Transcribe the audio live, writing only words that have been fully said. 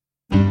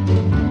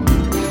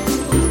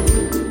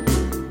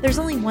There's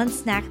only one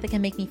snack that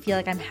can make me feel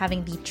like I'm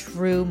having the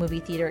true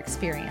movie theater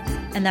experience,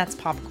 and that's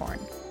popcorn.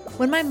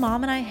 When my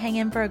mom and I hang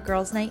in for a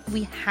girls' night,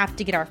 we have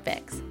to get our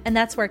fix, and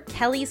that's where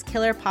Kelly's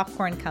Killer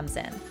Popcorn comes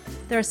in.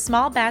 They're a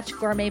small batch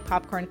gourmet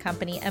popcorn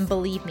company, and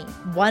believe me,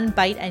 one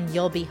bite and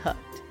you'll be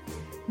hooked.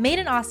 Made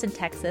in Austin,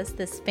 Texas,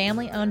 this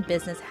family-owned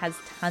business has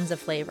tons of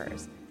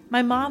flavors.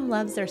 My mom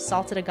loves their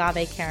salted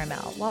agave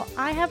caramel, while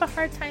I have a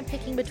hard time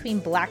picking between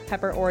black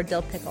pepper or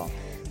dill pickle.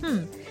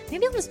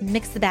 Maybe I'll just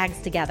mix the bags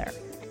together.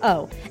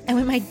 Oh, and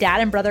when my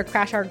dad and brother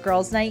crash our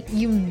girls' night,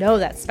 you know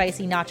that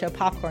spicy nacho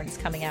popcorn is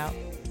coming out.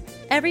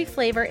 Every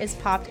flavor is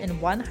popped in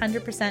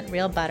 100%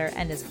 real butter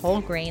and is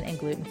whole grain and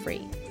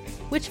gluten-free.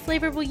 Which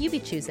flavor will you be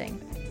choosing?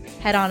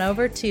 Head on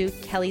over to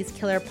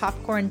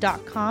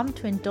kellyskillerpopcorn.com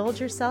to indulge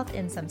yourself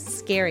in some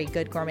scary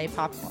good gourmet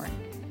popcorn.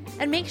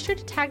 And make sure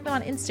to tag them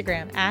on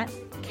Instagram at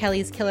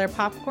Kelly's Killer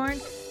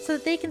Popcorn so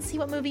that they can see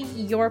what movie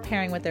you're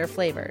pairing with their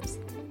flavors.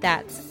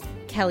 That's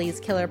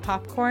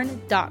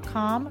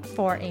kellyskillerpopcorn.com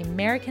for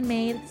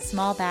American-made,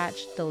 small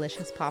batch,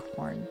 delicious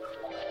popcorn.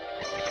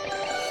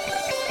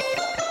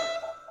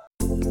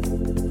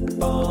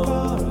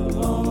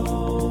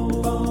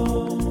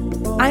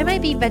 I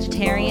might be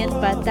vegetarian,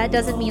 but that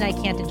doesn't mean I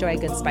can't enjoy a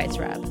good spice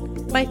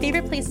rub. My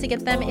favorite place to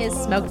get them is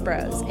Smoked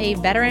Bros, a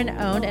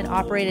veteran-owned and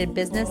operated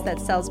business that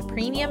sells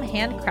premium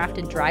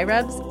handcrafted dry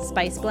rubs,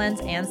 spice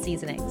blends, and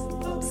seasonings.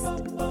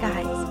 Psst,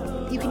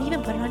 guys, you can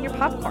even put it on your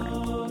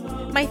popcorn.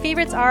 My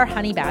favorites are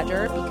Honey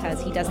Badger,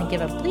 because he doesn't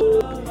give a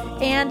bleep,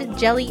 and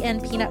jelly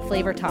and peanut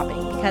flavor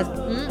topping, because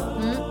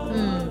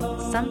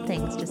some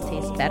things just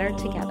taste better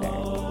together.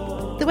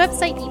 The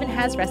website even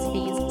has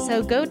recipes,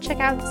 so go check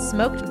out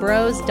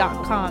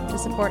smokedbros.com to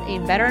support a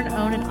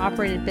veteran-owned and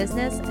operated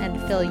business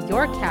and fill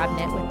your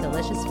cabinet with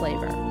delicious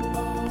flavor.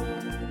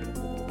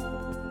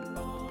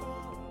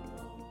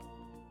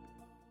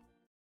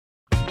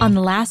 On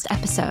the last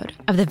episode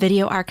of the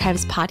Video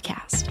Archives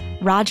podcast,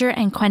 Roger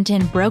and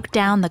Quentin broke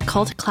down the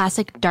cult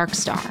classic Dark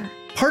Star.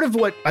 Part of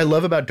what I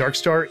love about Dark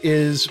Star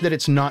is that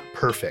it's not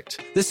perfect.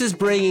 This is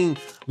bringing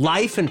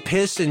life and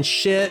piss and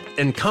shit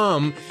and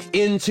cum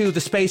into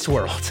the space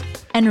world.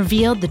 And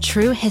revealed the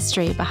true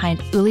history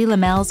behind Uli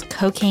Lamel's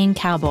Cocaine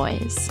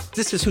Cowboys.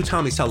 This is who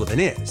Tommy Sullivan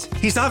is.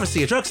 He's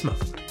obviously a drug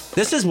smuggler.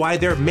 This is why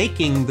they're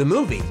making the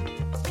movie.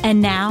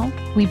 And now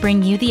we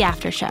bring you the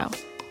after show,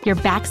 your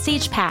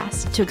backstage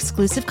pass to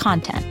exclusive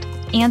content,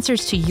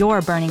 answers to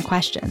your burning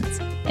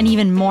questions, and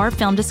even more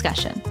film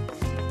discussion.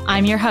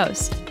 I'm your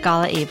host,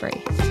 Gala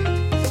Avery.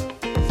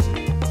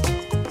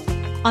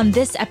 On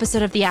this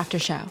episode of The After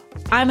Show,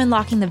 I'm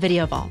unlocking the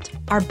Video Vault,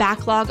 our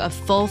backlog of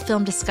full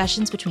film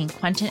discussions between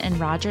Quentin and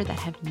Roger that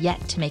have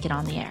yet to make it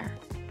on the air.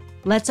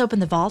 Let's open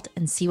the vault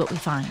and see what we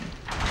find.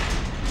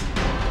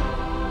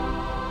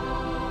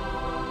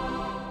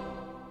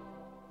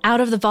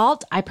 Out of the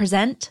vault, I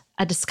present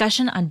a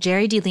discussion on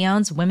Jerry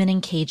DeLeon's Women in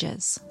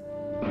Cages.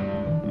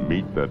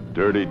 Meet the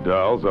dirty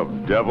dolls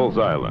of Devil's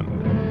Island.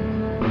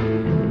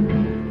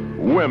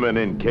 Women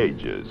in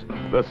Cages,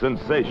 the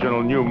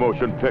sensational new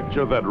motion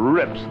picture that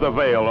rips the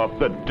veil off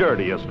the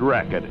dirtiest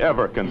racket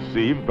ever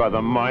conceived by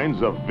the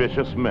minds of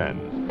vicious men.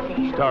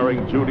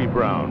 Starring Judy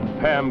Brown,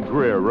 Pam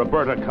Grier,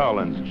 Roberta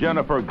Collins,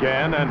 Jennifer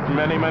Gann, and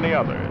many, many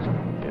others.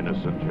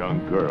 Innocent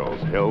young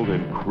girls held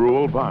in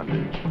cruel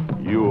bondage.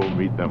 You'll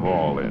meet them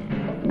all in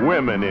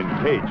Women in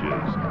Cages,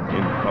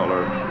 in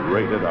color,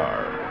 rated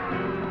R.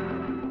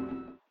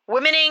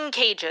 Women in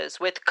Cages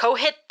with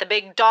Co-Hit The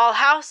Big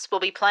Dollhouse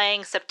will be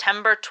playing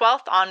September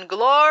 12th on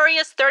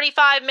glorious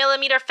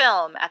 35mm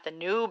film at the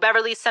New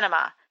Beverly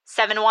Cinema,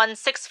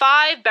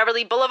 7165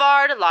 Beverly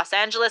Boulevard, Los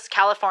Angeles,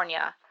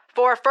 California.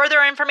 For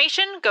further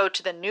information, go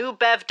to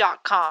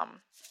thenewbev.com.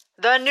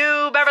 The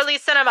New Beverly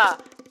Cinema,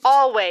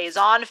 always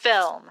on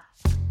film.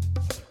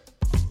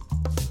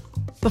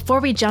 Before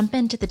we jump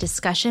into the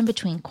discussion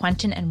between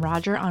Quentin and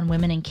Roger on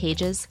Women in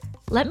Cages,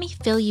 let me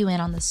fill you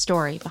in on the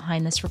story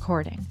behind this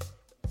recording.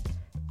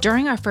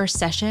 During our first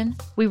session,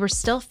 we were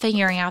still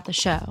figuring out the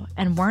show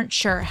and weren't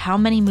sure how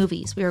many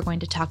movies we were going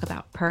to talk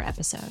about per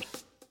episode.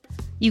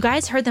 You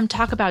guys heard them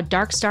talk about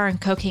Dark Star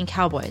and Cocaine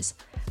Cowboys,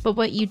 but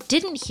what you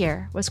didn't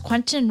hear was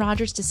Quentin and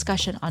Roger's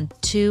discussion on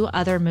 2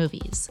 other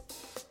movies.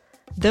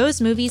 Those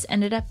movies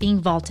ended up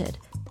being vaulted,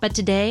 but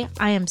today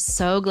I am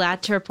so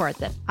glad to report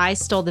that I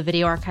stole the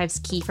Video Archives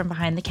key from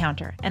behind the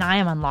counter and I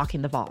am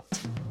unlocking the vault.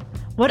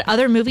 What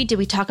other movie did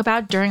we talk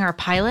about during our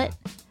pilot?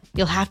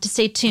 You'll have to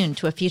stay tuned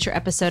to a future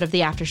episode of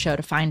The After Show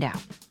to find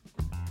out.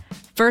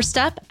 First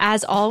up,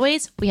 as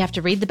always, we have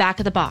to read the back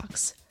of the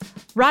box.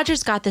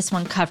 Roger's got this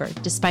one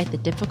covered, despite the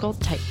difficult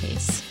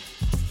typeface.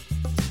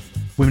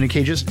 Women in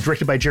Cages,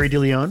 directed by Jerry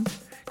DeLeon.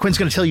 Quinn's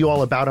going to tell you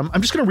all about him.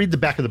 I'm just going to read the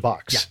back of the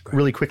box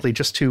really quickly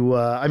just to,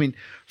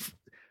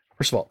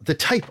 first of all, the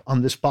type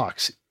on this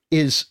box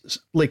is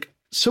like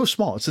so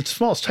small. It's the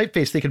smallest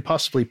typeface they could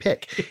possibly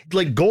pick.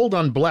 Like gold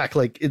on black,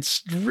 like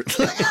it's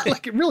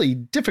like really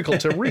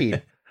difficult to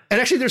read. And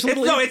actually, there's a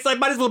little... it's like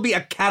might as well be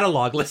a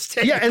catalog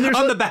listing and there's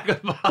on the back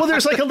of the box. Well,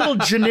 there's like a little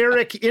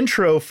generic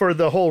intro for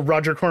the whole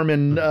Roger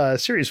Corman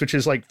series, which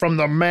is like from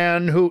the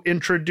man who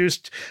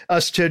introduced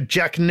us to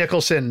Jack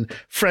Nicholson,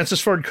 Francis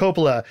Ford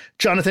Coppola,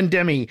 Jonathan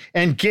Demme,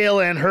 and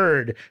Gail Ann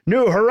Hurd.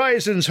 New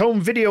Horizons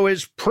Home Video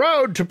is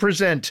proud to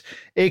present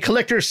a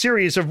collector's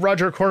series of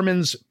Roger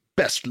Corman's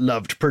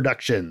best-loved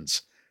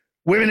productions.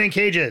 Women in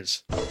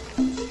Cages.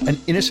 An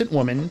innocent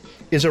woman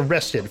is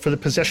arrested for the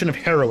possession of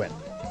heroin.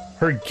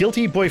 Her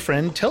guilty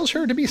boyfriend tells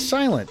her to be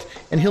silent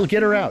and he'll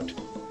get her out.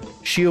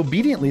 She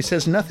obediently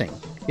says nothing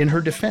in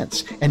her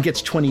defense and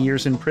gets 20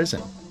 years in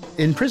prison.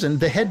 In prison,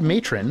 the head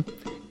matron,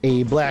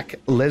 a black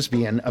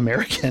lesbian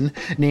American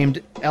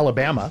named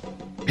Alabama,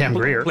 Pam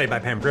Grier. Played by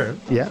Pam Grier.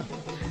 Yeah.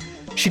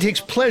 She takes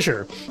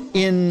pleasure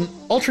in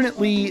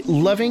alternately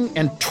loving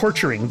and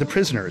torturing the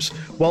prisoners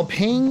while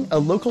paying a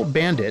local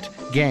bandit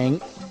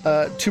gang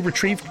to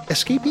retrieve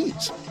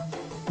escapees.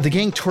 The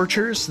gang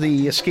tortures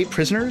the escaped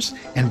prisoners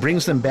and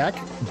brings them back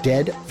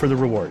dead for the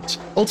rewards.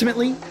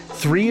 Ultimately,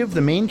 3 of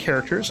the main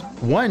characters,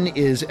 one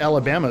is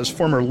Alabama's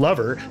former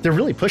lover, they're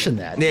really pushing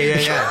that.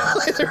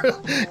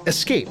 Yeah.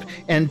 Escape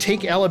and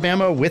take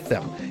Alabama with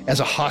them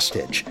as a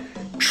hostage.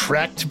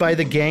 Tracked by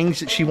the gangs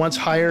that she once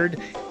hired,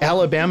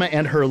 Alabama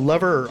and her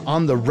lover are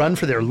on the run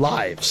for their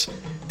lives.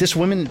 This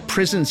Women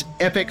Prison's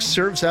epic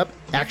serves up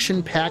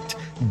action-packed,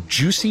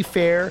 juicy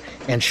fare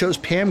and shows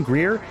Pam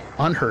Grier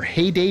on her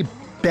heyday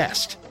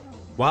best.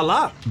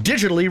 Voila.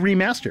 Digitally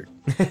remastered.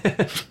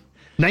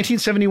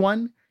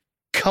 1971,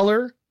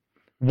 color,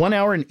 1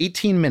 hour and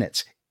 18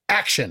 minutes.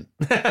 Action.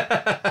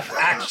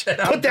 Action.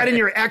 Put that in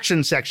your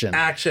action section.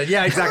 Action.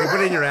 Yeah, exactly.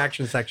 Put it in your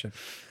action section.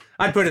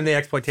 I'd put it in the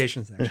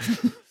exploitation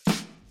section.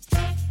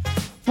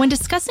 When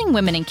discussing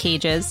Women in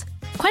Cages,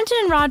 Quentin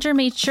and Roger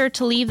made sure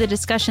to leave the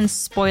discussion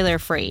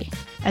spoiler-free.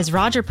 As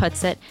Roger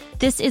puts it,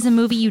 this is a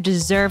movie you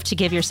deserve to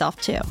give yourself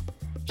to.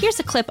 Here's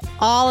a clip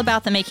all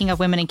about the making of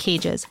Women in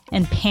Cages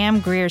and Pam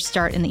Grier's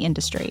start in the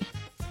industry.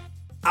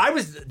 I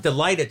was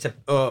delighted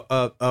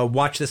to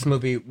watch this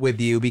movie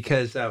with you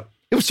because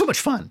it was so much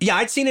fun. Yeah,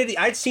 I'd seen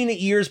it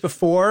years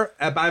before.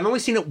 I've only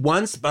seen it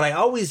once, but I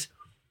always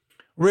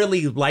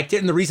really liked it,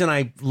 and the reason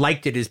I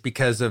liked it is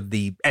because of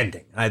the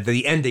ending.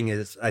 The ending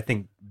is, I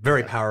think,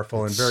 very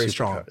powerful and very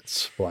strong.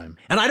 It's sublime.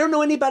 And I don't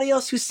know anybody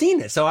else who's seen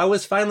it, so I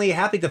was finally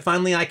happy to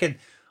I could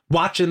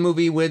watch a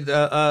movie with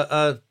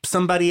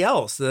somebody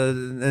else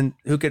and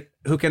who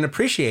can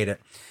appreciate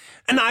it.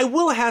 And I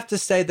will have to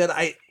say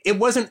that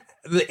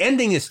the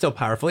ending is still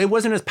powerful. It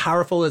wasn't as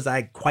powerful as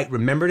I quite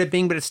remembered it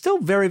being, but it's still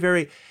very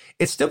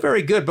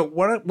good. But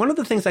one of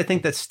the things I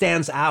think that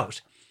stands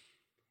out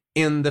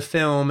in the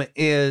film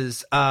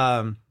is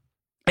it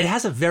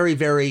has a very,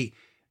 very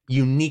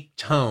unique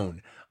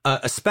tone,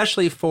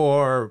 especially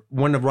for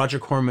one of Roger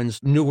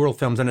Corman's New World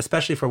films, and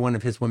especially for one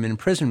of his Women in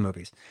Prison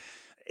movies.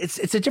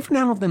 It's a different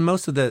animal than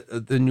most of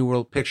the New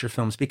World Picture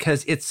films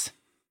because it's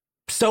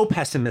so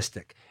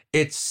pessimistic.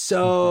 It's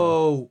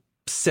so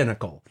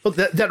cynical. Well,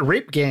 that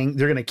rape gang,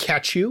 they're going to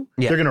catch you.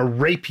 Yeah. They're going to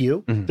rape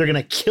you. Mm-hmm. They're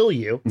going to kill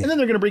you. And then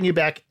they're going to bring you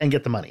back and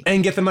get the money.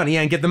 And get the money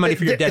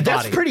for your dead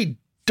body. That's pretty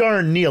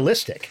darn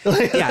nihilistic.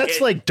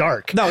 That's like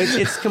dark. No,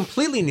 it's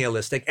completely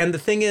nihilistic. And the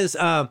thing is,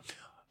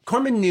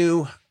 Corman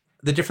knew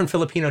the different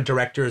Filipino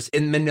directors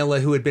in Manila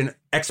who had been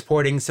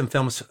exporting some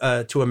films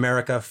to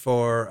America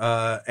for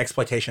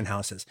exploitation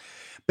houses.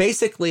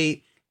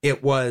 Basically,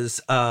 it was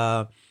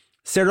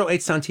Ciro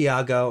H.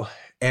 Santiago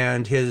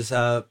and his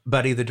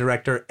buddy, the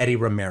director, Eddie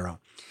Romero.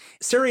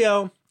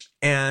 Ciro,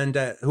 and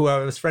who I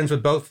was friends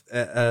with both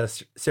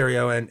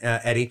Ciro and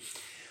Eddie,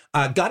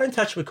 got in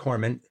touch with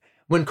Corman.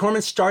 When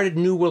Corman started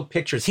New World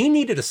Pictures, he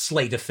needed a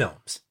slate of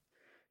films.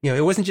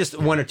 It wasn't just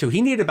 1 or 2.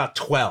 He needed about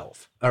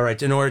 12, all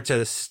right, in order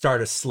to start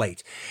a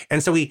slate.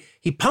 And so he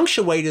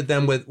punctuated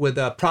them with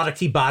a product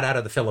he bought out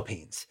of the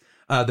Philippines.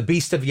 The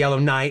Beast of Yellow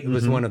Night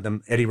was one of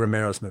them, Eddie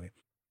Romero's movie.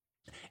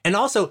 And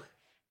also,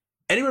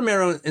 Eddie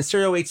Romero and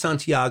Ciro H.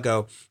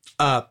 Santiago,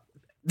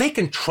 they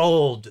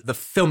controlled the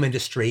film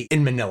industry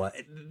in Manila.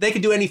 They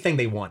could do anything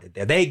they wanted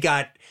there. They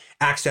got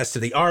access to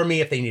the army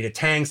if they needed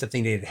tanks, if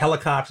they needed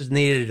helicopters,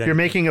 You're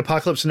making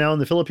Apocalypse Now in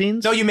the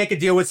Philippines? No, you make a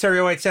deal with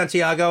Ciro H.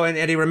 Santiago and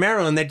Eddie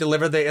Romero, and they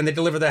deliver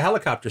the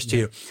helicopters to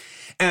you.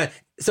 And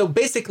so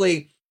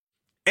basically,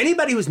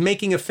 anybody who's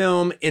making a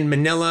film in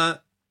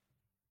Manila,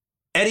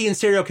 Eddie and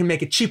Ciro can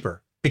make it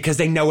cheaper because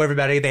they know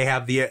everybody. They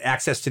have the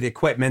access to the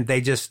equipment.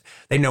 They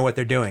know what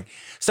they're doing.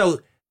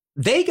 So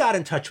they got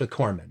in touch with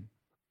Corman,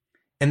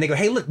 and they go,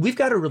 "Hey, look, we've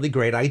got a really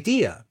great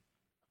idea.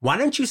 Why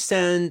don't you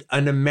send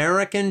an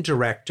American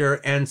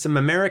director and some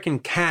American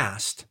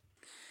cast,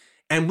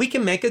 and we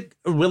can make a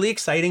really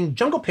exciting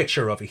jungle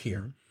picture over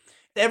here.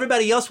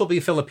 Everybody else will be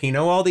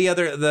Filipino. All the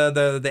other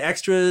the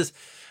extras,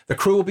 the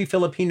crew will be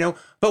Filipino.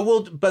 But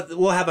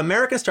we'll have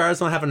American stars.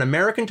 We'll have an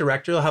American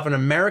director. We'll have an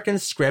American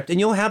script, and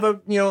you'll have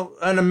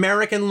an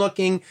American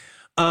looking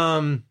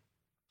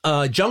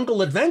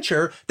jungle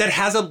adventure that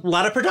has a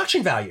lot of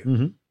production value."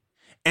 Mm-hmm.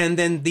 And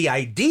then the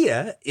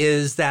idea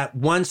is that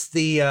once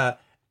the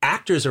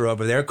actors are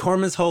over there,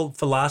 Corman's whole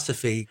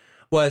philosophy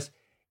was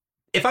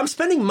if I'm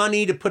spending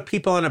money to put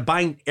people on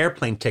buying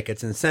airplane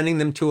tickets and sending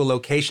them to a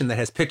location that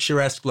has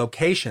picturesque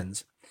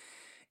locations,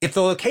 if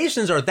the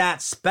locations are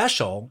that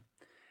special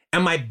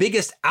and my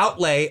biggest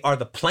outlay are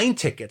the plane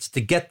tickets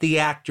to get the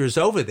actors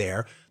over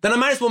there, then I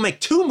might as well make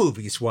 2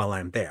 movies while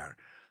I'm there.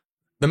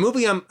 The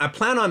movie I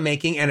plan on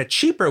making and a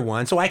cheaper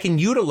one so I can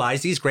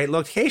utilize these great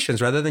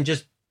locations rather than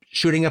just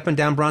shooting up and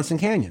down Bronson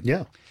Canyon.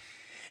 Yeah.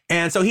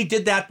 And so he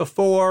did that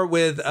before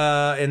with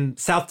in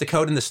South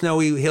Dakota, in the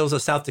snowy hills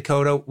of South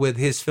Dakota, with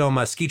his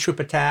film Ski Troop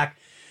Attack.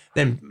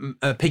 Then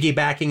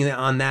piggybacking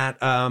on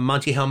that,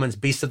 Monty Hellman's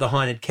Beast of the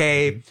Haunted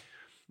Cave.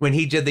 When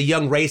he did The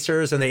Young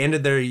Racers and they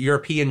ended their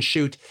European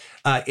shoot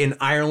in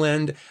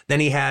Ireland.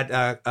 Then he had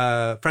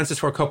Francis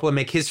Ford Coppola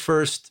make his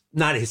first,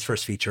 not his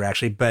first feature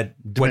actually, but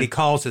what he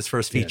calls his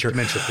first feature.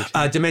 Dementia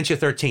 13. Dementia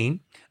 13.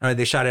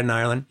 They shot it in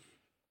Ireland.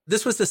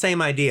 This was the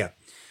same idea.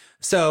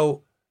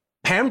 So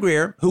Pam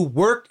Grier, who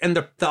worked in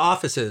the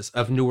offices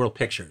of New World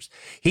Pictures,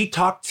 he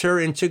talked her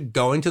into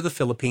going to the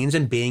Philippines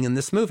and being in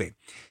this movie.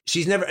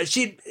 She's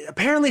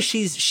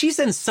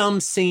in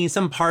some scene,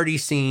 some party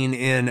scene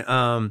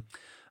in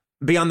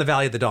Beyond the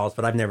Valley of the Dolls,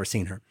 but I've never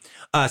seen her.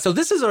 So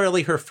this is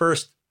really her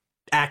first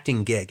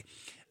acting gig.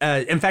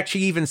 In fact, she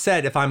even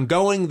said, if I'm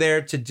going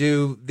there to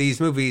do these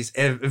movies,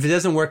 if it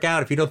doesn't work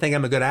out, if you don't think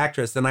I'm a good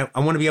actress, then I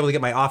want to be able to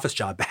get my office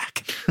job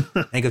back.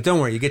 And I go, don't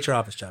worry, you get your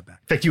office job back.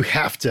 In fact, you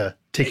have to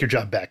take your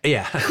job back.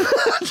 Yeah.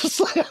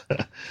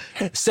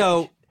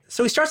 So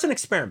he starts an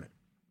experiment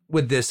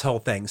with this whole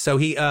thing. So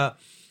he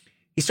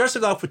starts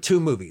it off with 2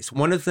 movies.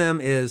 One of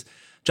them is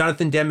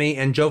Jonathan Demme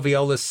and Joe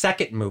Viola's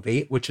second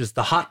movie, which is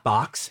The Hot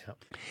Box.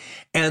 Yep.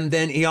 And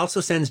then he also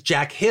sends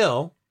Jack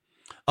Hill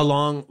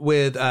along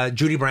with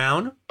Judy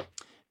Brown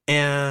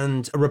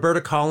and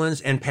Roberta Collins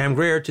and Pam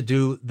Grier to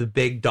do The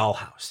Big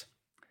Dollhouse.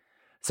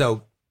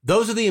 So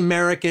those are the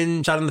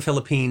American shot in the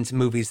Philippines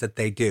movies that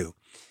they do.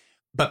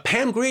 But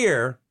Pam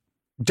Grier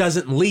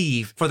doesn't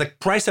leave. For the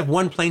price of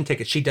 1 plane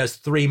ticket, she does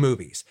 3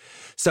 movies.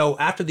 So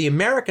after the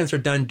Americans are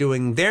done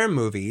doing their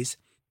movies,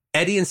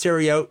 Eddie and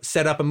Serio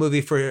set up a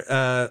movie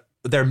for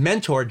their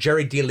mentor,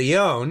 Jerry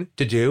DeLeon,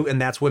 to do,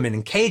 and that's Women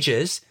in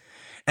Cages.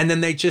 And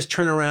then they just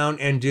turn around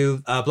and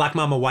do Black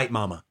Mama, White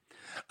Mama,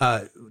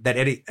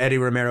 that Eddie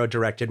Romero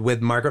directed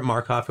with Margaret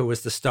Markov, who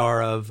was the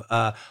star of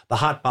The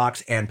Hot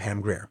Box, and Pam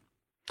Grier.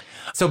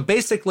 So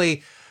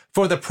basically,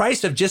 for the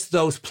price of just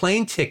those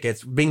plane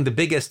tickets being the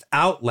biggest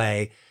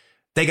outlay,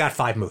 they got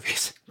 5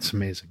 movies. It's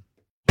amazing.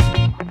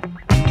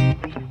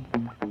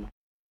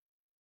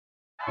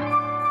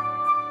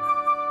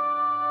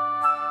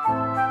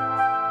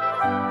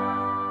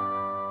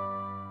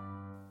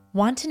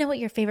 Want to know what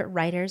your favorite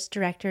writers,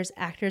 directors,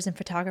 actors, and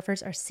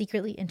photographers are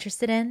secretly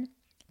interested in?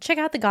 Check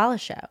out The Gala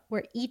Show,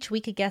 where each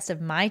week a guest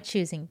of my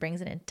choosing brings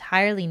an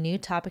entirely new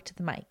topic to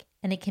the mic,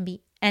 and it can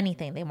be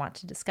anything they want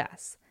to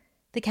discuss.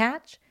 The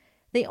catch?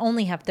 They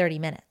only have 30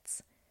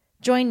 minutes.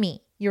 Join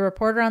me, your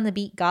reporter on the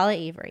beat, Gala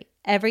Avery,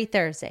 every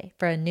Thursday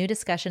for a new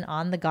discussion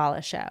on The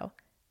Gala Show,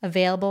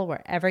 available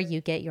wherever you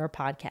get your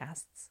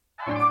podcasts.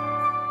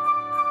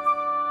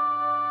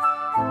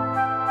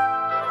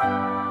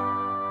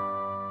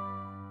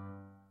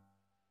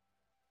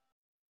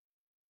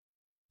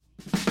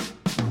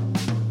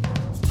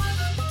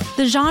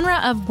 The genre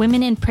of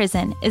women in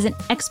prison is an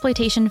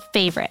exploitation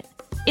favorite.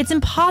 It's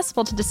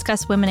impossible to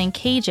discuss Women in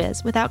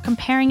Cages without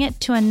comparing it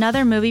to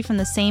another movie from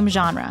the same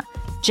genre,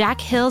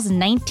 Jack Hill's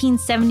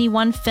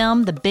 1971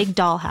 film, The Big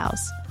Dollhouse.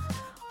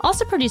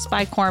 Also produced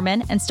by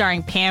Corman and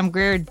starring Pam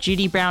Grier,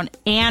 Judy Brown,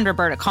 and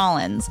Roberta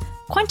Collins,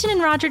 Quentin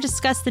and Roger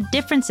discuss the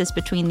differences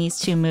between these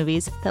 2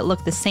 movies that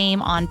look the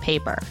same on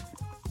paper.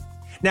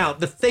 Now,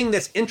 the thing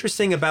that's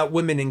interesting about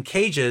Women in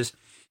Cages,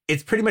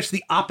 it's pretty much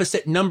the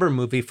opposite number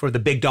movie for The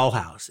Big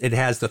Dollhouse. It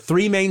has the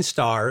 3 main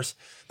stars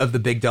of The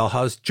Big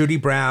Dollhouse, Judy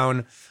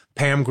Brown,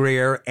 Pam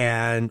Grier,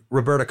 and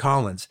Roberta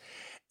Collins.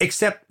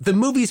 Except the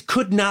movies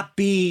could not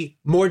be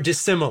more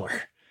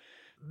dissimilar.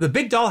 The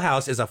Big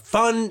Dollhouse is a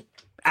fun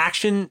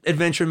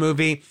action-adventure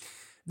movie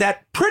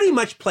that pretty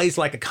much plays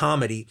like a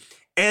comedy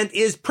and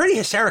is pretty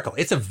hysterical.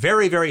 It's a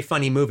very, very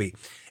funny movie.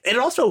 It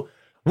also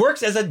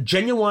works as a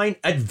genuine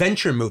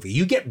adventure movie.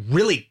 You get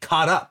really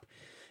caught up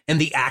in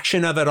the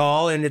action of it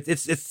all, and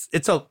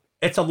it's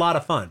a lot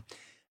of fun.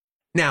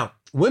 Now,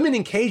 Women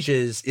in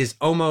Cages is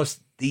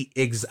almost the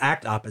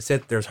exact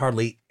opposite. There's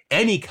hardly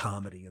any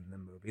comedy in the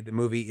movie. The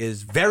movie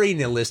is very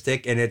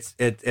nihilistic, and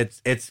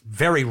it's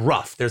very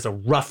rough. There's a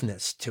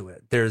roughness to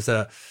it. There's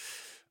a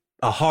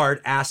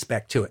hard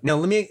aspect to it. Now,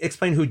 let me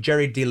explain who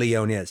Jerry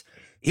DeLeon is.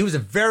 He was a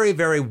very,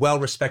 very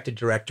well-respected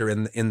director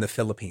in the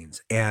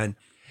Philippines, and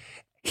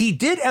he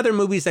did other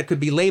movies that could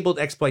be labeled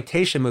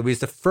exploitation movies.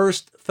 The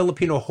first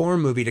Filipino horror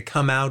movie to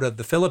come out of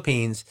the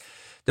Philippines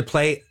to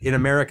play in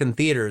American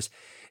theaters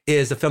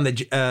is a film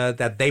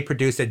that they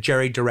produced that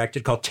Jerry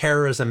directed called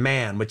Terror is a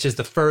Man, which is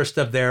the first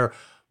of their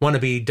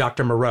wannabe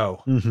Dr.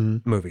 Moreau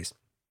movies.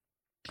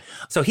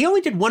 So he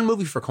only did 1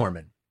 movie for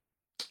Corman,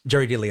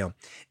 Jerry DeLeon.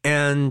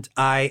 And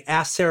I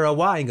asked Sarah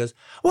why, and he goes,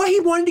 well, he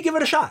wanted to give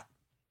it a shot.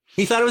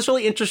 He thought it was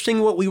really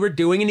interesting what we were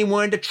doing, and he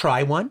wanted to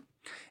try one.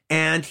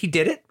 And he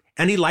did it.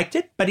 and he liked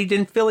it, but he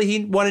didn't feel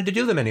he wanted to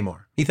do them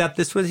anymore. He thought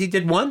he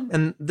did one,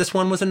 and this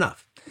one was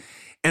enough.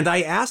 And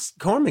I asked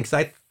Corman, because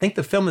I think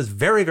the film is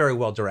very, very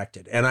well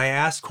directed. And I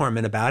asked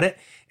Corman about it,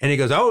 and he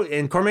goes, oh,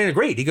 and Corman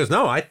agreed. He goes,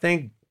 no, I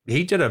think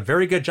he did a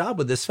very good job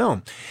with this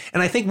film.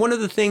 And I think one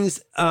of the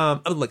things,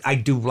 look, I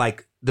do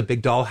like The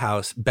Big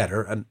Dollhouse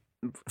better, and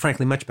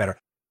frankly, much better.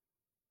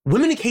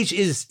 Women in Cage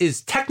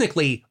is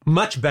technically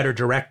much better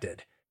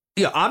directed.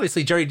 You know,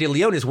 obviously, Jerry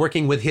DeLeone is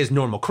working with his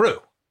normal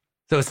crew.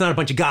 So it's not a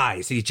bunch of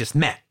guys he just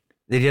met.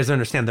 He doesn't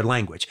understand their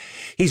language.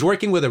 He's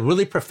working with a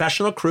really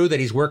professional crew that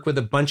he's worked with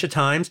a bunch of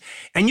times.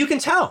 And you can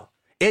tell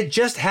it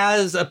just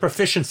has a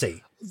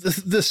proficiency.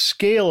 The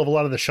scale of a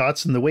lot of the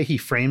shots and the way he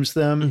frames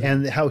them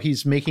and how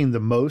he's making the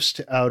most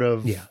out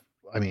of,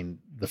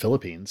 the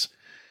Philippines.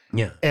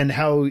 Yeah. And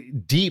how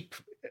deep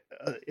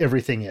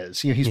everything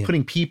is. You know, he's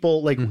putting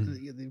people like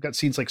they've got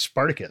scenes like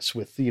Spartacus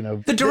with, you know,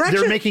 the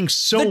direction, they're making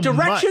so much. The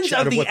directions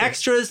of the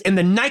extras in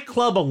the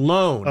nightclub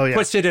alone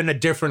puts it in a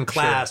different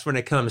class when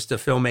it comes to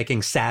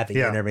filmmaking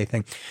savvy and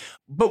everything.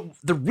 But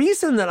the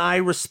reason that I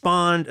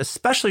respond,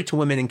 especially to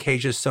Women in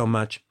Cages so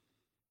much,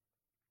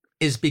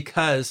 is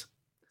because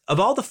of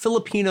all the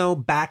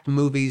Filipino-backed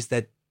movies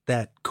that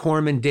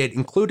Corman did,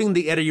 including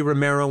the Eddie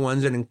Romero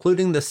ones and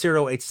including the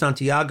Ciro H.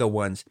 Santiago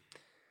ones,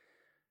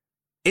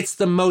 it's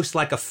the most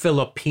like a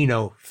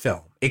Filipino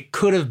film. It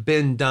could have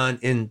been done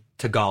in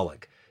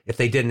Tagalog if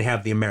they didn't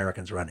have the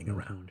Americans running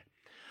around.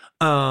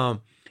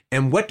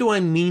 And what do I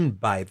mean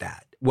by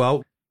that?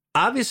 Well,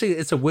 obviously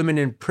it's a women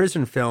in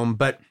prison film,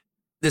 but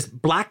this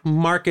black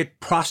market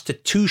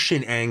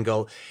prostitution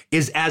angle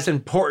is as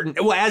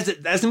important. Well, as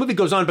the movie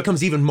goes on, it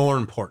becomes even more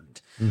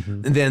important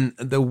than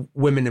the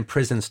women in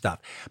prison stuff.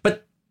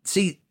 But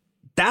see,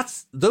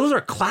 those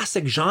are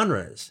classic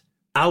genres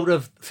out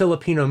of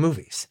Filipino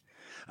movies.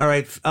 All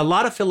right, a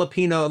lot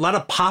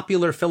of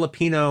popular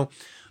Filipino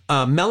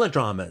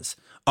melodramas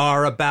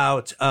are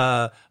about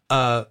a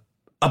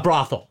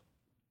brothel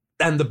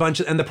and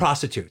the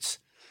prostitutes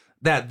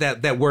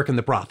that work in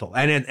the brothel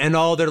and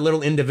all their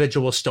little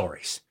individual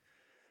stories,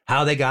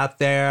 how they got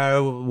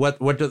there,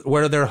 what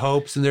are their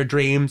hopes and their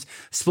dreams,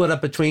 split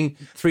up between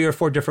 3 or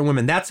 4 different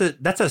women. That's a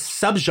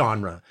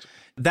subgenre.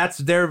 That's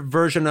their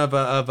version of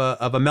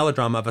a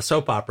melodrama, of a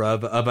soap opera,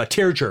 of a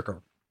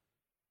tearjerker.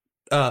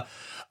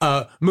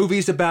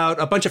 Movies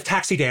about a bunch of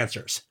taxi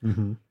dancers,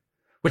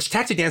 which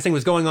taxi dancing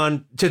was going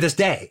on to this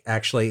day,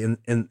 actually,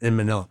 in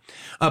Manila.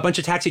 A bunch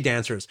of taxi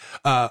dancers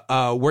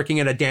working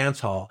at a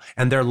dance hall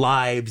and their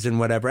lives and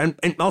whatever.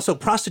 And also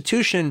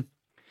prostitution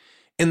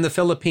in the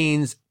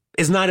Philippines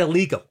is not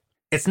illegal.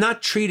 It's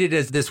not treated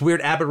as this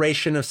weird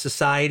aberration of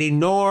society,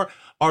 nor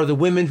are the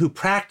women who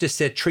practice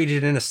it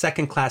treated in a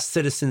second-class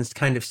citizens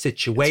kind of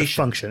situation. It's a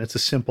function. It's a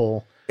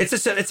simple...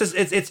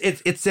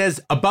 It's as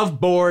above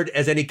board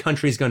as any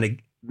country is going to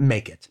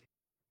make it.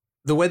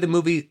 The way the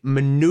movie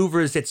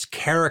maneuvers its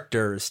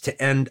characters to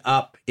end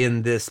up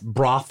in this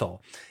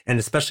brothel, and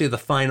especially the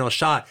final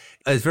shot,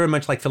 is very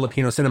much like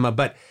Filipino cinema,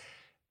 but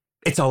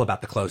it's all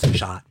about the closing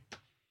shot.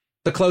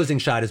 The closing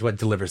shot is what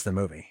delivers the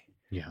movie.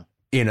 Yeah.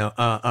 You know,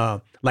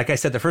 like I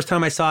said, the first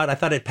time I saw it, I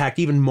thought it packed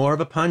even more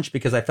of a punch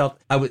because I felt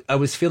I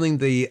was feeling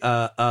the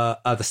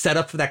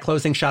setup for that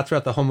closing shot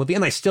throughout the whole movie,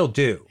 and I still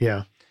do.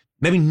 Yeah.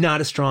 Maybe not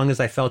as strong as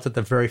I felt it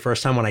the very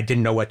first time when I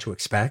didn't know what to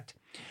expect,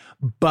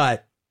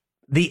 but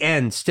the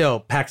end still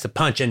packs a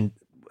punch. And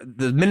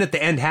the minute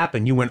the end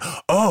happened, you went,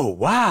 "Oh,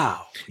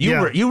 wow."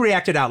 You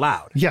reacted out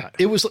loud. Yeah,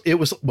 it was,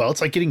 well,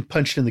 it's like getting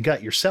punched in the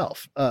gut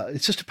yourself.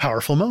 It's just a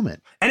powerful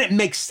moment. And it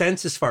makes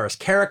sense as far as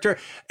character.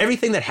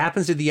 Everything that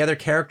happens to the other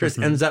characters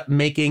ends up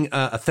making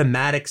a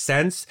thematic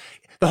sense.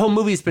 The whole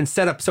movie has been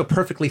set up so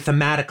perfectly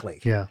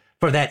thematically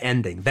for that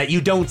ending that you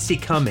don't see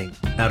coming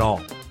at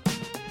all.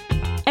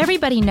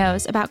 Everybody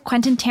knows about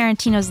Quentin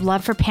Tarantino's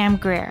love for Pam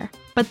Grier,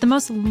 but the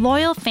most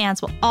loyal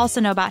fans will also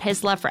know about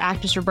his love for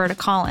actress Roberta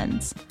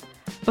Collins.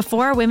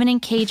 Before Women in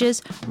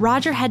Cages,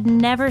 Roger had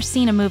never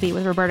seen a movie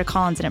with Roberta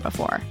Collins in it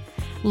before.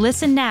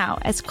 Listen now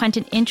as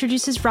Quentin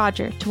introduces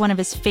Roger to one of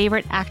his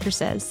favorite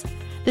actresses.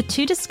 The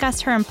two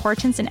discuss her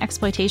importance in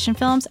exploitation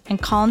films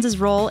and Collins'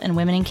 role in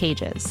Women in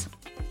Cages.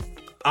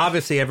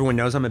 Obviously, everyone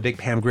knows I'm a big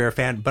Pam Grier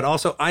fan, but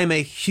also I'm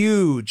a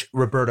huge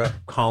Roberta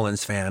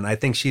Collins fan. I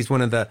think she's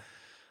one of the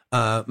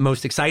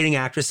most exciting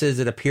actresses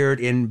that appeared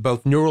in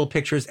both neural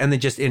pictures and then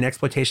just in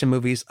exploitation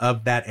movies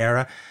of that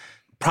era.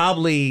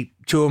 Probably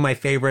two of my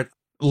favorite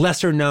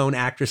lesser known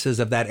actresses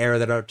of that era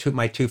that are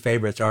my two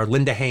favorites are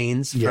Linda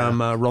Haynes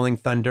from Rolling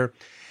Thunder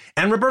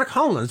and Roberta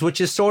Collins,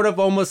 which is sort of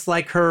almost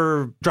like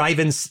her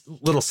drive-in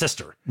little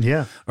sister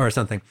or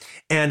something.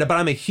 But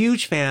I'm a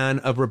huge fan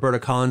of Roberta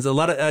Collins.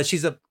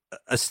 She's a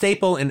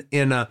staple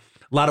in a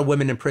lot of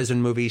women in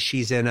prison movies.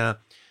 She's in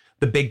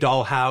The Big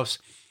Dollhouse.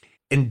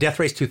 In Death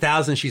Race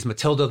 2000, she's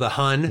Matilda the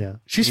Hun. Yeah.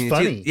 She's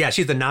funny.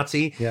 She's the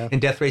Nazi in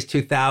Death Race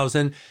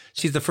 2000.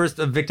 She's the first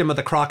victim of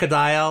the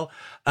crocodile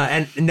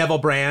and Neville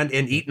Brand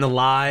in Eaten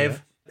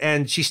Alive. Yeah.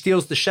 And she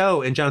steals the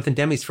show in Jonathan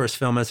Demme's first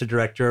film as a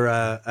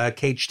director,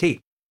 Caged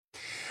Heat.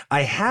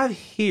 I have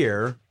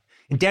here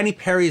In Danny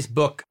Perry's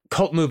book,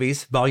 Cult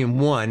Movies, Volume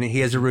 1, he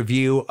has a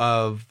review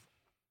of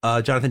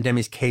Jonathan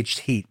Demme's Caged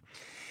Heat.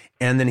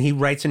 And then he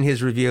writes in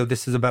his review,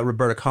 this is about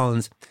Roberta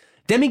Collins,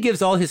 Demme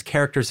gives all his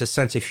characters a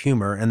sense of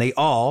humor, and they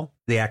all,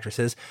 the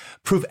actresses,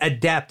 prove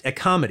adept at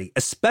comedy,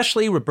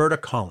 especially Roberta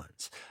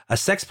Collins, a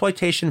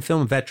sexploitation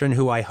film veteran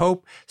who I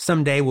hope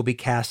someday will be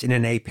cast in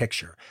an A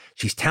picture.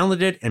 She's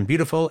talented and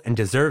beautiful and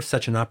deserves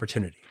such an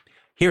opportunity.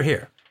 Hear,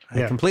 hear.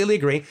 I completely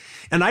agree.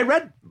 And I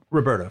read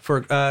Roberta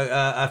for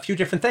a few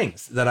different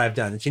things that I've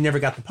done. She never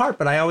got the part,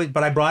 but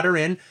I brought her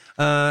in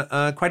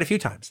quite a few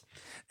times.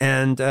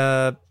 And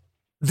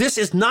this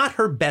is not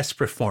her best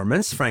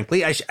performance,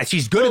 frankly.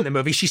 She's good in the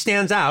movie. She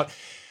stands out.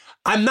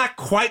 I'm not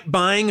quite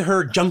buying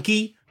her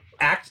junkie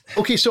act.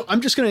 Okay, so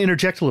I'm just going to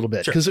interject a little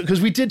bit because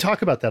we did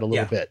talk about that a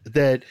little bit.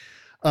 That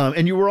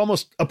and you were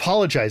almost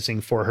apologizing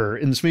for her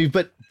in this movie,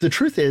 but the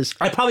truth is,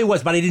 I probably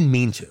was, but I didn't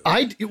mean to.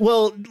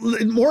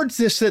 More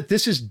that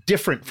this is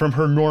different from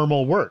her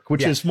normal work,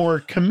 which is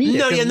more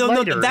comedic.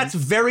 No, that's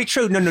very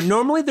true. No,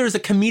 normally there's a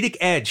comedic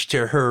edge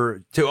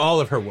to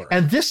all of her work,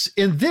 and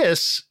in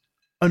this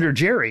under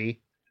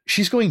Jerry,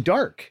 she's going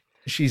dark.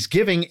 She's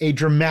giving a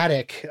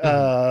dramatic,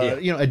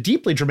 a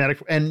deeply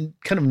dramatic and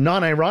kind of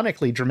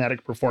non-ironically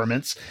dramatic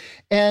performance.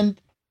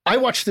 And I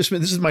watched this.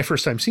 This is my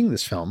first time seeing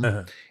this film.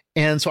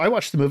 And so I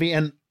watched the movie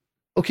and,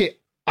 okay,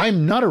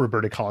 I'm not a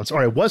Roberta Collins,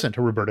 or I wasn't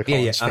a Roberta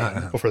Collins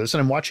fan before this.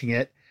 And I'm watching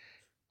it.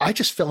 I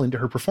just fell into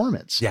her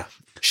performance. Yeah.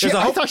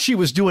 I thought she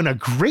was doing a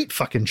great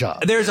fucking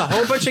job. There's a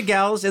whole bunch of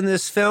gals in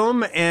this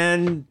film,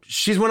 and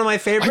she's one of my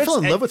favorites. I fell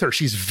in love with her.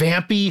 She's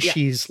vampy. Yeah.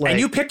 She's like, and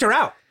you picked her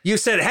out. You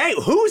said, "Hey,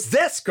 who's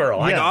this girl?"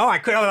 I go,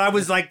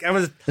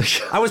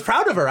 I was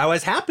proud of her. I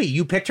was happy.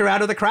 You picked her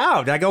out of the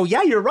crowd. I go,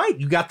 "Yeah, you're right.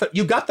 You got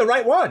the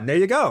right one. There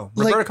you go,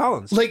 Roberta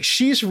Collins." Like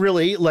she's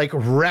really like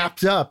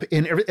wrapped up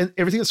in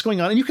everything that's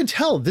going on, and you can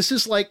tell this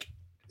is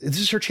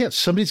her chance.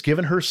 Somebody's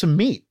given her some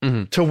meat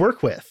to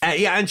work with.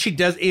 And she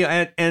does.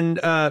 And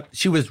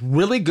she was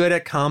really good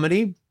at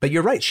comedy. But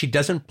you're right. She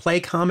doesn't play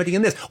comedy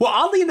in this. Well,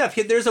 oddly enough,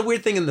 there's a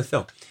weird thing in the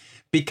film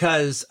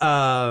because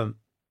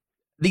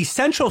the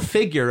central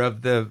figure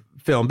of the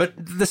film, but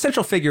the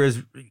central figure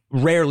is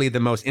rarely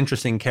the most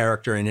interesting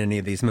character in any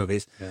of these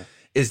movies,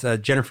 is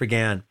Jennifer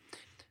Gann.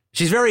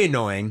 She's very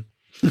annoying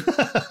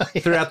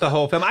throughout the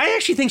whole film. I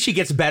actually think she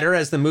gets better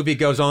as the movie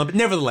goes on, but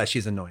nevertheless,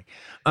 she's annoying.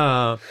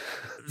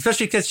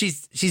 Especially because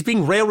she's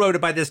being railroaded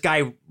by this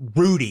guy,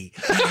 Rudy.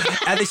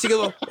 And they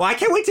go, well, I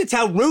can't wait to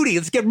tell Rudy.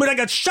 Let's get Rudy. I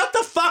go, shut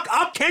the fuck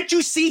up. Can't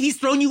you see he's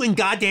thrown you in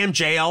goddamn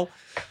jail?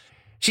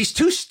 She's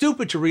too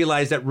stupid to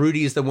realize that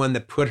Rudy is the one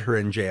that put her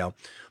in jail.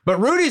 But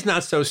Rudy's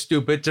not so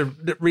stupid to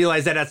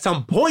realize that at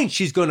some point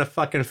she's going to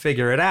fucking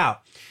figure it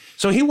out.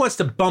 So he wants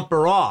to bump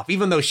her off,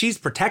 even though she's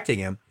protecting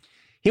him.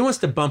 He wants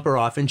to bump her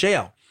off in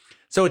jail.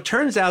 So it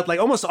turns out like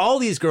almost all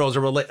these girls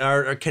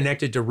are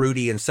connected to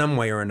Rudy in some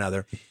way or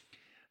another.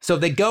 So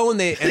they go and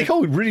they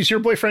go, Rudy's your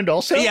boyfriend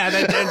also? Yeah,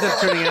 that ends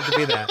up turning out to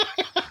be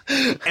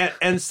that.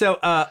 And so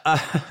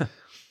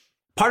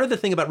part of the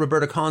thing about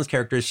Roberta Collins'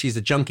 character is she's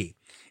a junkie.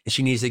 And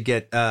she needs to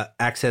get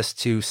access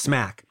to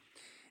smack.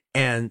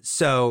 And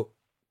so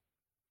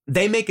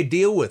they make a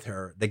deal with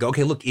her. They go,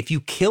 okay, look, if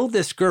you kill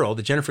this girl,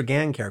 the Jennifer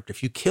Gann character,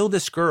 if you kill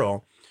this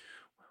girl,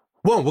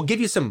 we'll hook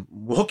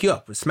you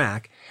up with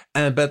smack.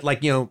 But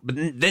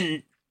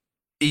then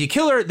you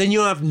kill her, then you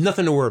don't have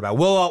nothing to worry about.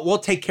 We'll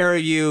take care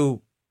of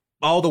you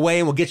all the way,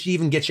 and we'll get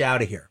you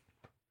out of here.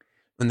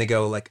 And they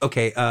go like,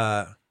 okay,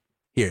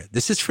 here,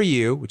 this is for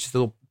you, which is a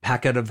little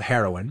packet of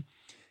heroin.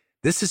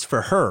 This is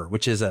for her,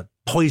 which is a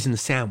poison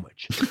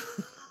sandwich.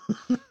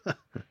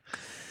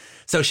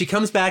 So she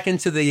comes back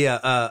into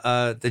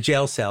the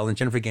jail cell, and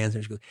Jennifer Gann,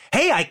 she goes,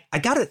 "Hey, I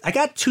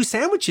got 2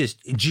 sandwiches.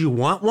 Do you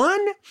want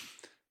one?"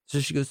 So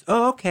she goes,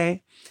 "Oh,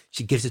 okay."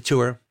 She gives it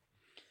to her,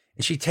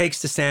 and she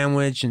takes the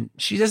sandwich, and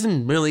she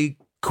doesn't really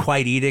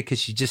quite eat it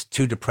because she's just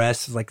too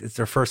depressed. It's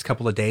her first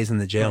couple of days in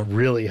the jail. Not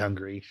really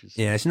hungry.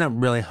 She's not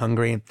really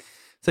hungry.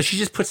 So she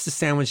just puts the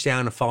sandwich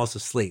down and falls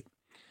asleep.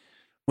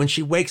 When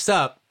she wakes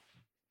up,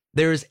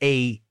 there's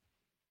a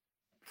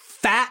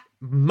fat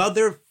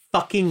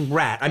motherfucking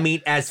rat. I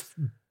mean, as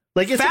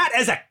fat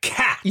as a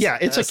cat. Yeah,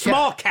 it's a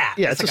small cat.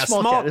 Yeah, it's a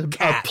small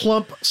cat. A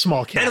plump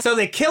small cat. And so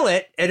they kill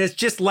it, and it's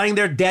just laying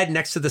there dead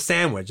next to the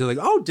sandwich. They're like,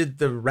 oh, did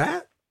the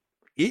rat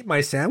eat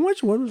my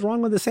sandwich? What was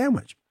wrong with the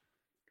sandwich?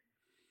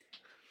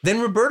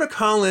 Then Roberta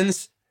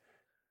Collins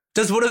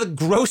does one of the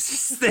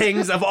grossest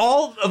things of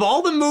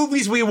all the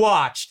movies we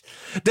watched.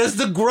 Does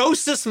the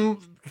grossest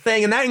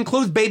thing, and that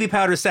includes baby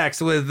powder sex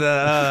with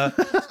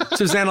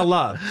Susanna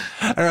Love.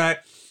 All right.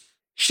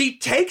 She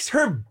takes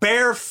her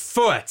bare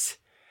foot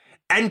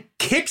and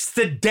kicks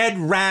the dead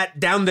rat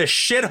down the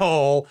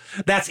shithole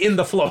that's in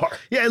the floor.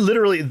 Yeah,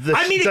 literally the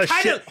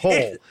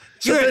shithole.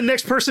 So the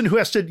next person who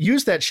has to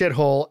use that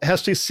shithole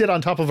has to sit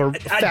on top of a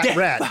fat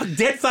rat.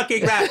 Dead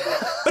fucking rat.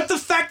 But the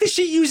fact that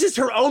she uses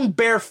her own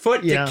bare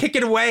foot to kick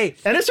it away.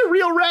 And it's a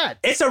real rat.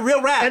 It's a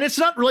real rat. And it's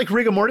not like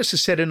rigor mortis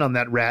has set in on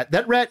that rat.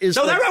 That rat is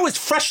that rat was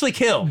freshly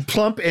killed.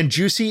 Plump and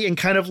juicy and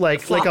kind of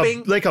like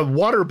a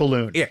water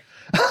balloon. Yeah.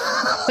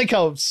 Like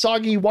a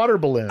soggy water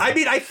balloon. I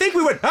mean, I think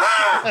we went,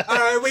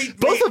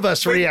 Both of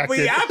us reacted.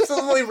 We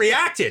absolutely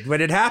reacted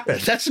when it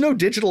happened. That's no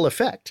digital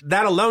effect.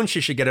 That alone,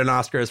 she should get an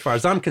Oscar as far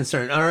as I'm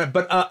concerned. All right,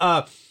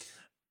 but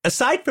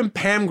aside from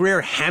Pam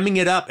Grier hamming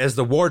it up as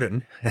the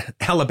warden,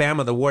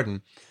 Alabama the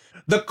warden,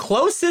 the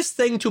closest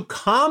thing to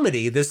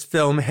comedy this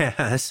film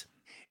has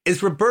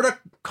is Roberta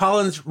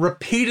Collins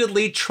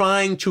repeatedly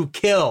trying to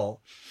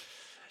kill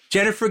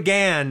Jennifer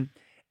Gann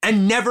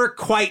and never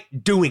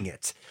quite doing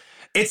it.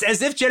 It's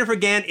as if Jennifer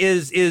Gann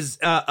is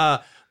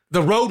the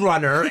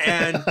Roadrunner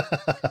and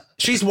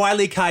she's Wile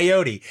E.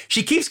 Coyote.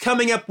 She keeps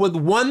coming up with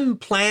one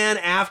plan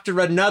after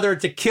another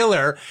to kill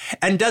her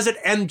and does it,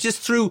 and just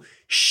through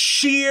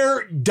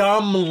sheer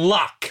dumb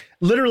luck.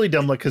 Literally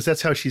dumb luck, because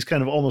that's how she's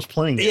kind of almost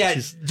playing it. Yeah,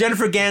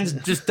 Jennifer Gann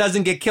just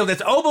doesn't get killed.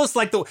 It's almost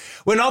like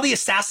when all the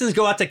assassins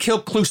go out to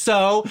kill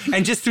Clouseau,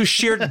 and just through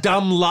sheer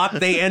dumb luck,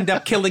 they end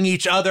up killing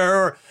each other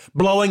or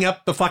blowing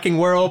up the fucking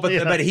world,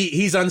 but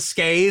he's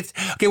unscathed.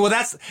 Okay, well,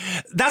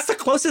 that's the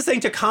closest thing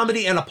to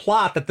comedy and a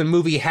plot that the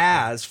movie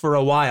has for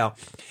a while.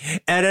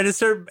 And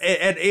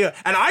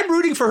I'm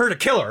rooting for her to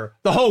kill her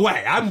the whole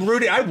way.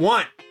 I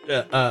want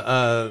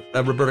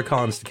Roberta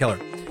Collins to kill her.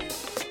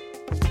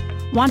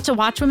 Want to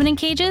watch Women in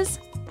Cages?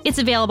 It's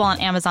available on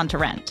Amazon to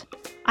rent.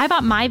 I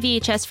bought my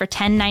VHS for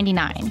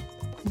 $10.99.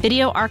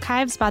 Video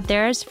Archives bought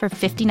theirs for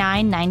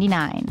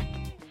 $59.99.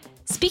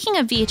 Speaking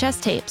of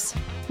VHS tapes,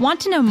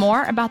 want to know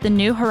more about the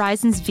New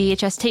Horizons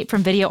VHS tape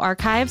from Video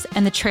Archives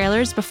and the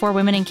trailers before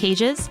Women in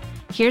Cages?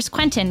 Here's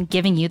Quentin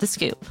giving you the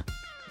scoop.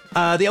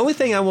 The only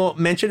thing I will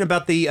mention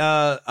about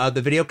the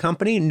video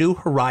company, New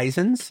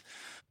Horizons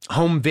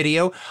Home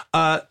Video,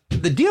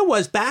 the deal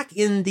was back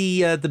in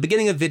the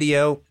beginning of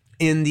video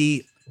in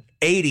the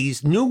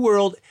 80s, New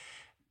World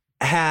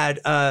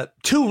had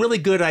two really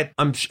good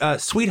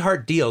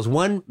sweetheart deals.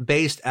 One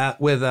based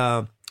with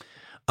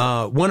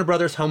Warner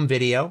Brothers Home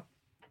Video.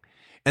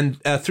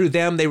 And through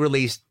them, they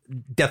released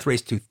Death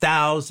Race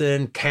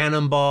 2000,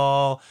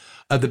 Cannonball,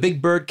 The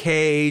Big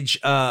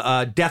Birdcage,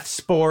 Death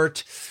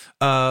Sport,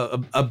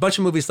 a bunch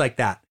of movies like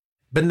that.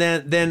 But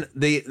then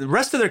the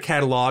rest of their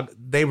catalog,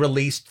 they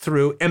released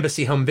through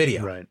Embassy Home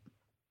Video, Right.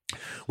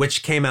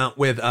 Which came out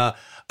with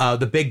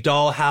The Big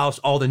Dollhouse,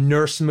 all the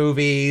Nurse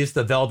movies,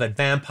 The Velvet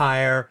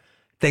Vampire,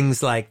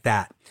 things like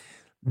that.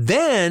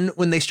 Then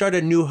when they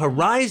started New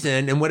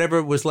Horizon and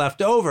whatever was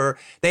left over,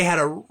 they had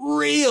a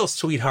real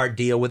sweetheart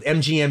deal with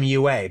MGM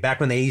UA back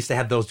when they used to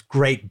have those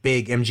great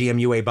big MGM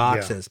UA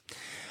boxes.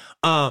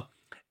 Yeah.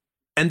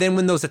 And then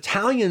when those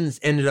Italians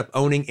ended up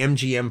owning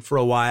MGM for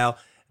a while,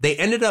 they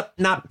ended up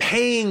not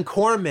paying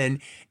Corman,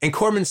 and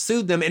Corman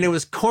sued them. And it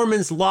was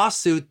Corman's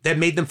lawsuit that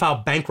made them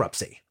file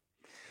bankruptcy.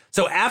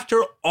 So after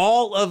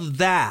all of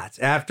that,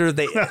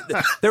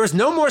 there was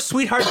no more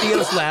sweetheart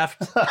deals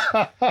left.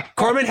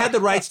 Corman had the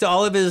rights to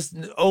all of his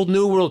old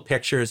New World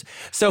pictures.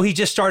 So he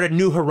just started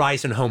New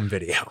Horizon Home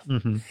Video.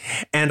 Mm-hmm.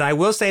 And I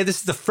will say, this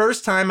is the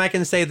first time I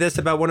can say this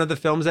about one of the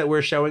films that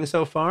we're showing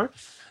so far.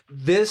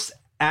 This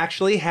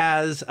actually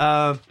has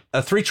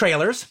 3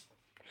 trailers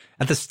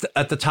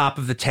at the top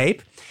of the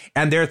tape.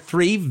 And they're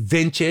 3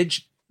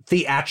 vintage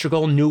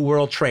theatrical New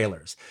World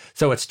trailers.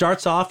 So it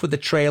starts off with the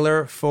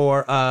trailer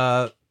for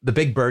The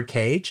Big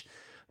Birdcage.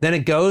 Then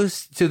it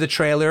goes to the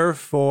trailer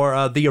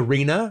for The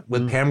Arena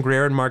with Pam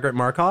Grier and Margaret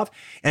Markov,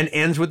 and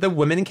ends with the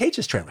Women in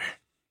Cages trailer,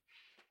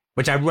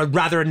 which I would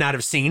rather not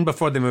have seen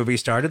before the movie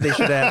started. They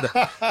should have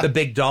had the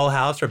Big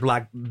Dollhouse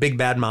or Big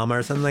Bad Mama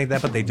or something like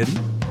that, but they didn't.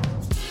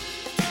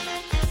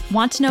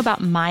 Want to know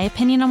about my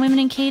opinion on Women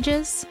in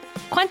Cages?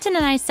 Quentin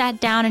and I sat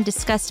down and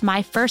discussed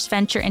my first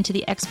venture into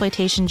the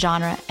exploitation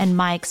genre and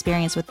my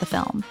experience with the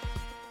film.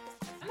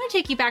 I'm going to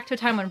take you back to a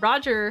time when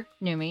Roger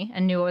knew me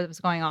and knew what was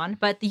going on,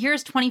 but the year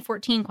is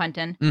 2014,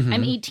 Quentin. Mm-hmm.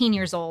 I'm 18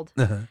 years old.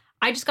 Uh-huh.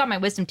 I just got my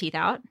wisdom teeth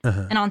out,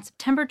 and on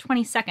September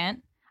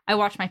 22nd, I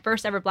watched my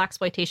first ever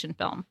blaxploitation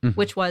film,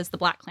 which was The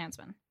Black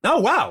Klansman. Oh,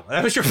 wow.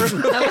 That was your first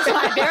movie. That was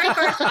my very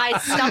first. I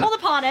stumbled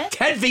upon it.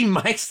 Ted V.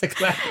 Mike's The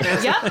Black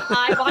Klansman. Yep.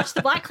 I watched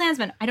The Black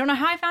Klansman. I don't know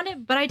how I found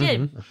it, but I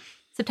did. Mm-hmm.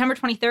 September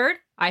 23rd,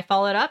 I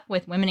followed up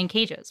with Women in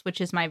Cages,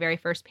 which is my very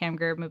first Pam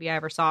Grier movie I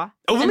ever saw.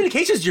 Oh, Women in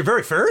Cages is your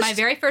very first? My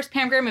very first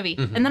Pam Grier movie.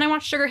 Mm-hmm. And then I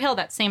watched Sugar Hill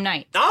that same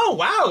night. Oh,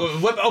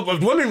 wow.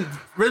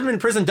 Women in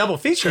Prison double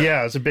feature.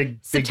 Yeah, it's a big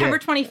September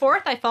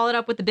 24th, I followed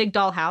up with The Big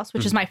Dollhouse,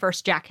 which is my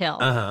first Jack Hill.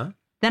 Uh-huh.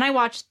 Then I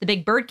watched The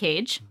Big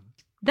Birdcage.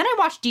 Then I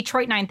watched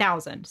Detroit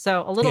 9000.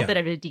 So a little bit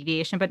of a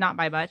deviation, but not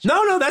by much.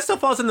 No, that still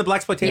falls in the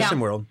blaxploitation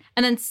world.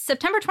 And then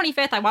September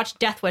 25th, I watched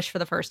Death Wish for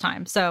the first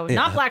time. So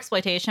not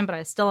blaxploitation, but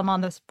I still am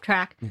on this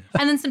track. Yeah.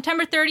 And then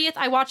September 30th,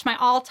 I watched my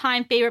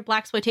all-time favorite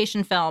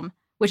blaxploitation film,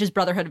 which is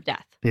Brotherhood of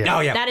Death. Yeah.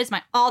 Oh, yeah. That is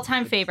my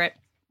all-time favorite.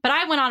 But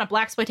I went on a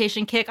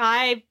blaxploitation kick.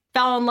 I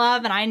fell in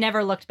love, and I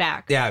never looked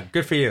back. Yeah,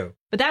 good for you.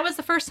 But that was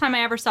the first time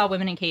I ever saw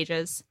Women in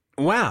Cages.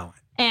 Wow.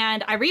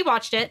 And I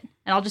rewatched it,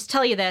 and I'll just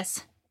tell you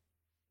this.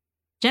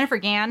 Jennifer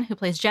Gann, who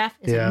plays Jeff,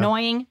 is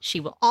annoying.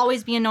 She will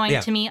always be annoying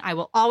to me. I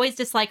will always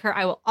dislike her.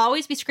 I will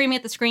always be screaming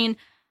at the screen,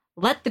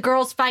 let the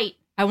girls fight.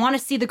 I want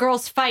to see the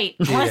girls fight.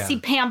 I want to see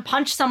Pam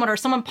punch someone or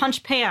someone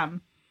punch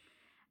Pam.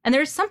 And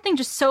there's something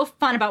just so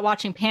fun about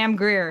watching Pam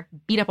Grier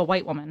beat up a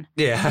white woman.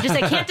 Yeah.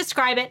 I can't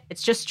describe it.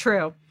 It's just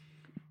true.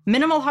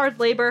 Minimal hard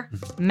labor,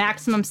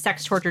 maximum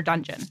sex torture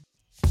dungeon.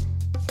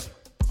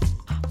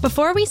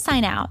 Before we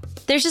sign out,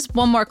 there's just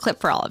one more clip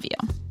for all of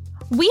you.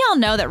 We all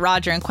know that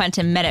Roger and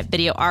Quentin met at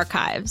Video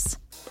Archives,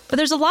 but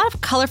there's a lot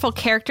of colorful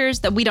characters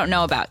that we don't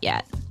know about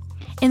yet.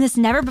 In this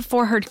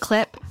never-before-heard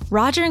clip,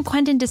 Roger and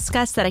Quentin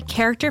discussed that a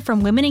character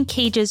from Women in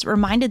Cages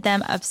reminded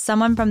them of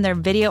someone from their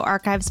Video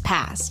Archives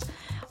past,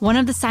 one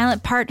of the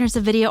silent partners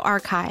of Video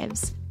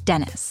Archives,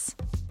 Dennis.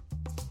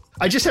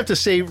 I just have to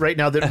say right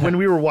now that when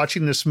we were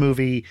watching this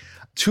movie,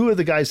 two of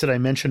the guys that I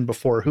mentioned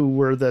before who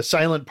were the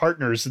silent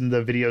partners in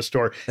the video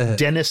store,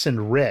 Dennis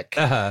and Rick,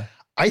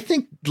 I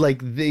think like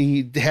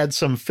they had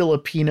some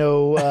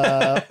Filipino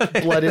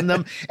blood in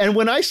them. And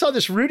when I saw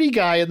this Rudy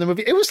guy in the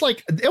movie, it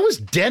was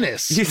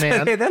Dennis, You said,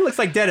 man. "Hey, that looks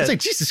like Dennis." It's like,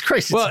 Jesus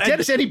Christ, it's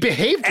Dennis. And he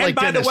behaved like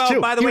by Dennis, the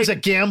too. way, He was a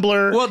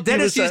gambler. Well, He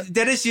Dennis was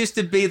Dennis used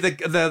to be the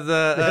head of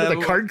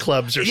the card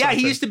clubs or yeah, something.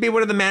 he used to be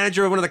one of the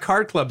manager of one of the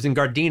card clubs in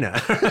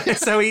Gardena.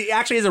 So he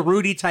actually is a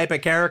Rudy type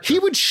of character. He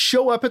would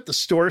show up at the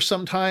store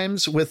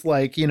sometimes with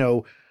like, you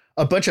know,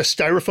 a bunch of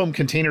styrofoam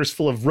containers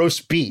full of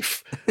roast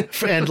beef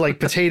and like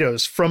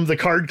potatoes from the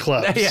card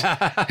clubs.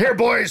 Yeah. Here,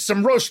 boys,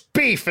 some roast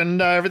beef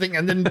and everything.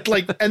 And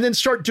then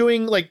start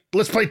doing like,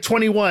 let's play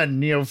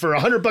 21, you know, for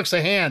 $100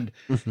 a hand.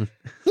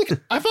 Look,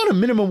 I found a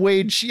minimum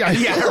wage. I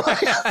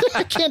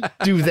can't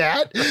do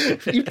that.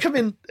 You come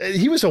in.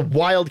 He was a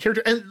wild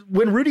character. And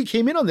when Rudy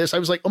came in on this, I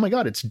was like, oh my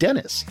God, it's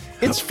Dennis.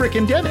 It's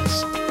freaking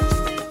Dennis.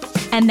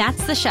 And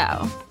that's the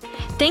show.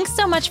 Thanks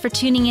so much for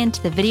tuning in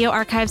to the Video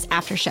Archives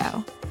After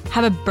Show.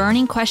 Have a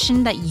burning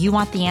question that you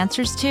want the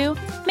answers to?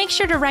 Make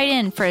sure to write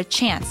in for a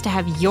chance to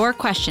have your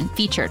question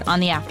featured on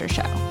the After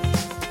Show.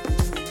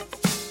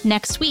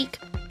 Next week,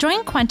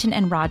 join Quentin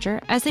and Roger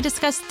as they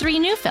discuss 3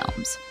 new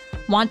films.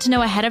 Want to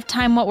know ahead of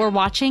time what we're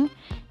watching?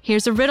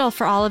 Here's a riddle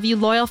for all of you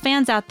loyal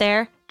fans out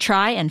there.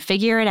 Try and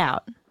figure it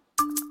out.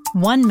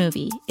 One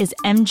movie is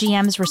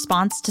MGM's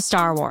response to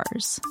Star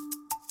Wars.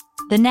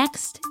 The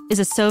next is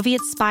a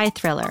Soviet spy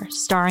thriller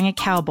starring a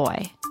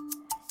cowboy.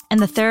 And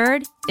the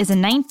third is a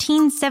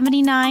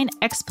 1979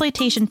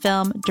 exploitation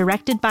film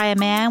directed by a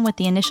man with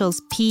the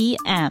initials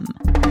PM.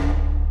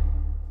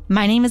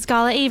 My name is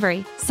Gala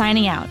Avery,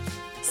 signing out.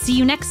 See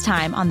you next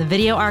time on the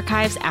Video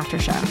Archives After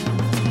Show.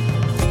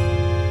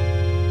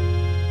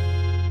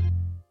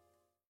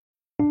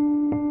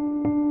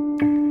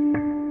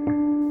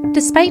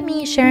 Despite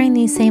me sharing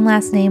the same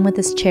last name with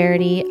this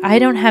charity, I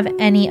don't have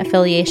any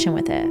affiliation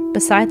with it,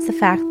 besides the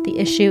fact that the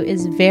issue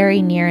is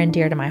very near and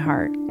dear to my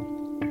heart.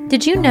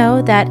 Did you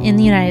know that in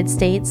the United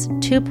States,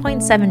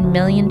 2.7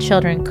 million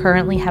children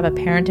currently have a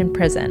parent in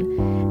prison,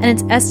 and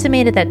it's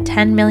estimated that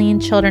 10 million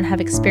children have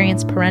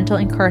experienced parental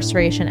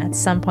incarceration at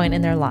some point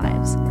in their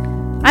lives?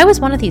 I was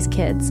one of these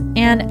kids,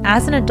 and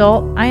as an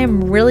adult, I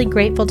am really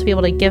grateful to be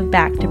able to give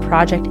back to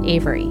Project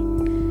Avery.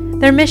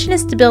 Their mission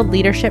is to build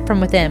leadership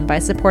from within by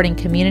supporting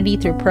community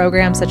through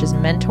programs such as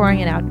mentoring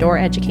and outdoor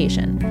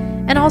education,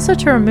 and also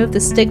to remove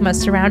the stigma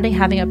surrounding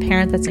having a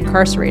parent that's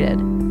incarcerated.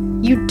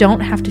 You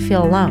don't have to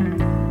feel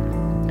alone.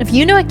 If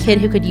you know a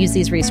kid who could use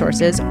these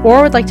resources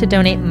or would like to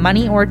donate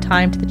money or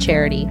time to the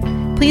charity,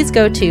 please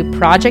go to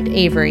Project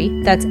Avery,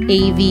 that's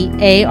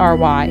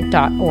AVARY.org,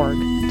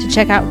 to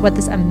check out what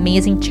this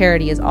amazing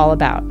charity is all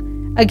about.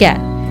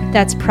 Again,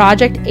 that's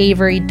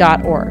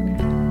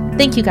projectavery.org.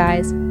 Thank you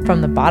guys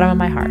from the bottom of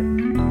my heart.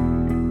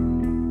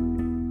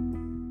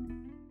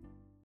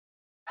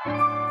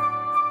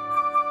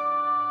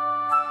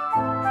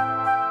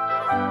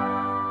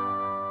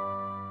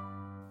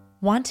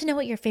 Want to know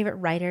what your favorite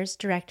writers,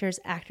 directors,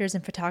 actors,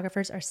 and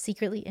photographers are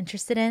secretly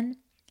interested in?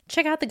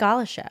 Check out The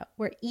Gala Show,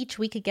 where each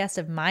week a guest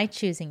of my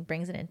choosing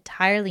brings an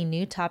entirely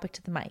new topic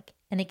to the mic,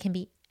 and it can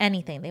be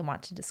anything they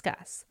want to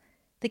discuss.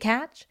 The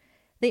catch?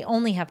 They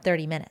only have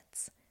 30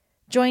 minutes.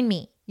 Join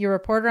me, your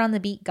reporter on the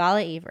beat,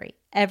 Gala Avery,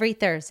 every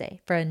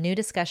Thursday for a new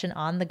discussion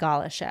on The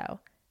Gala Show,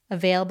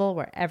 available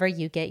wherever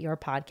you get your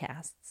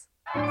podcasts.